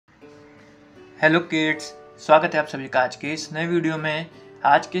Hello kids, स्वागत है आप सभी का आज के इस नए वीडियो में।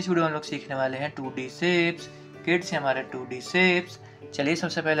 आज के इस वीडियो में हम लोग सीखने वाले हैं 2D शेप्स। किड्स, हमारे 2D शेप्स। चलिए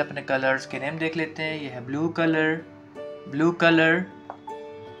सबसे पहले अपने कलर्स के नेम देख लेते हैं। यह है ब्लू कलर,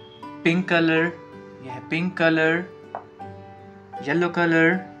 पिंक कलर, यह है पिंक कलर, येलो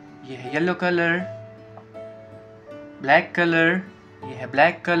कलर, यह है येलो कलर, ब्लैक कलर, यह है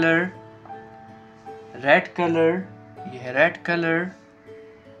ब्लैक कलर, रेड कलर, यह है red colour,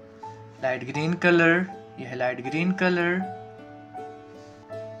 light green colour, यह है लाइट ग्रीन कलर,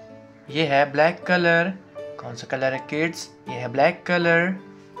 यह है ब्लैक कलर। कौन सा कलर है किड्स? यह है ब्लैक कलर।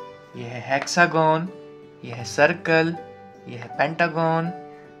 यह है हेक्सागन, यह है सर्कल, यह है पेंटागन,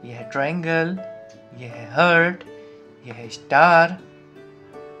 यह है ट्रायंगल, यह है हार्ट, यह है star.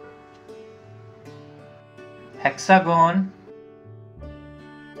 Hexagon,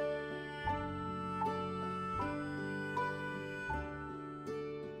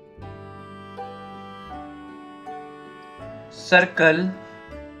 circle,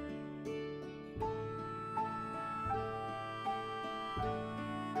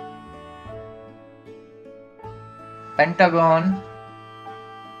 pentagon,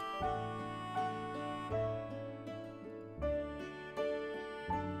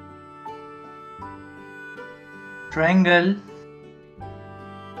 triangle,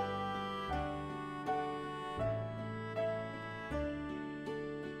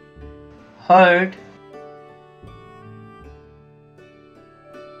 heart,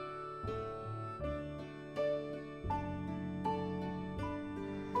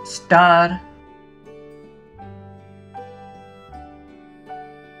 star,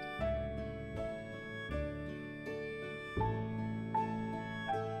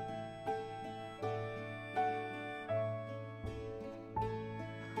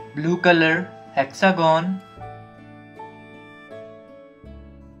 blue colour, hexagon,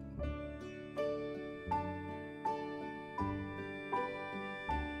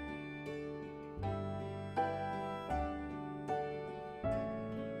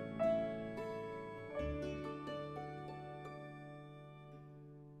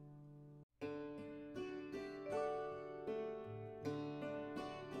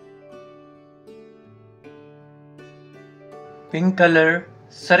 pink colour,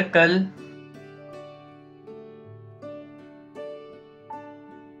 circle,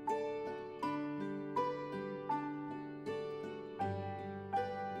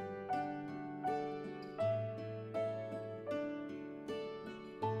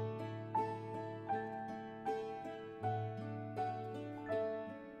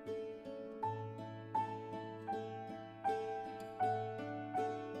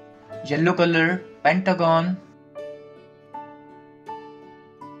 yellow colour, pentagon,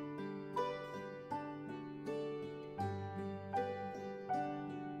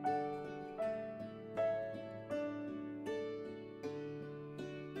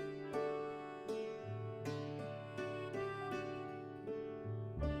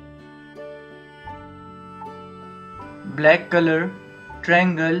 black colour,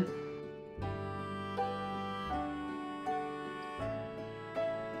 triangle,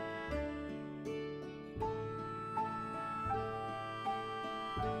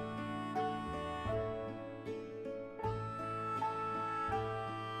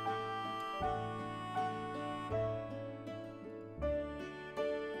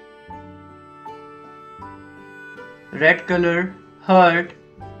 red colour, heart,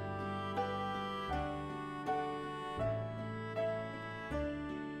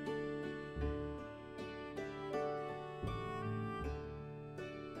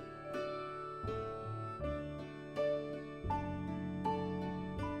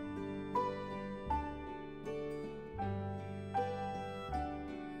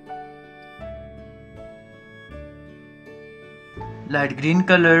 light green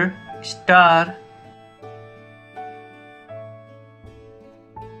colour, star,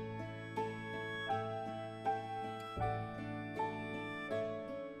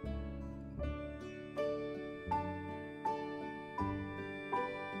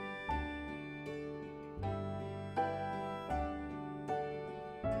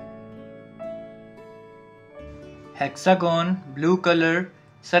 hexagon, blue colour,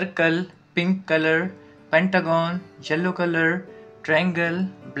 circle, pink colour, pentagon, yellow colour, triangle,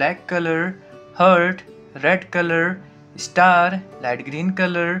 black colour, heart, red colour, star, light green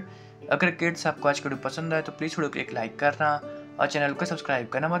colour. अगर kids आपको आज का video पसंद आए तो please video को एक like करना और चैनल को सब्सक्राइब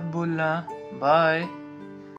करना मत भूलना। बाय।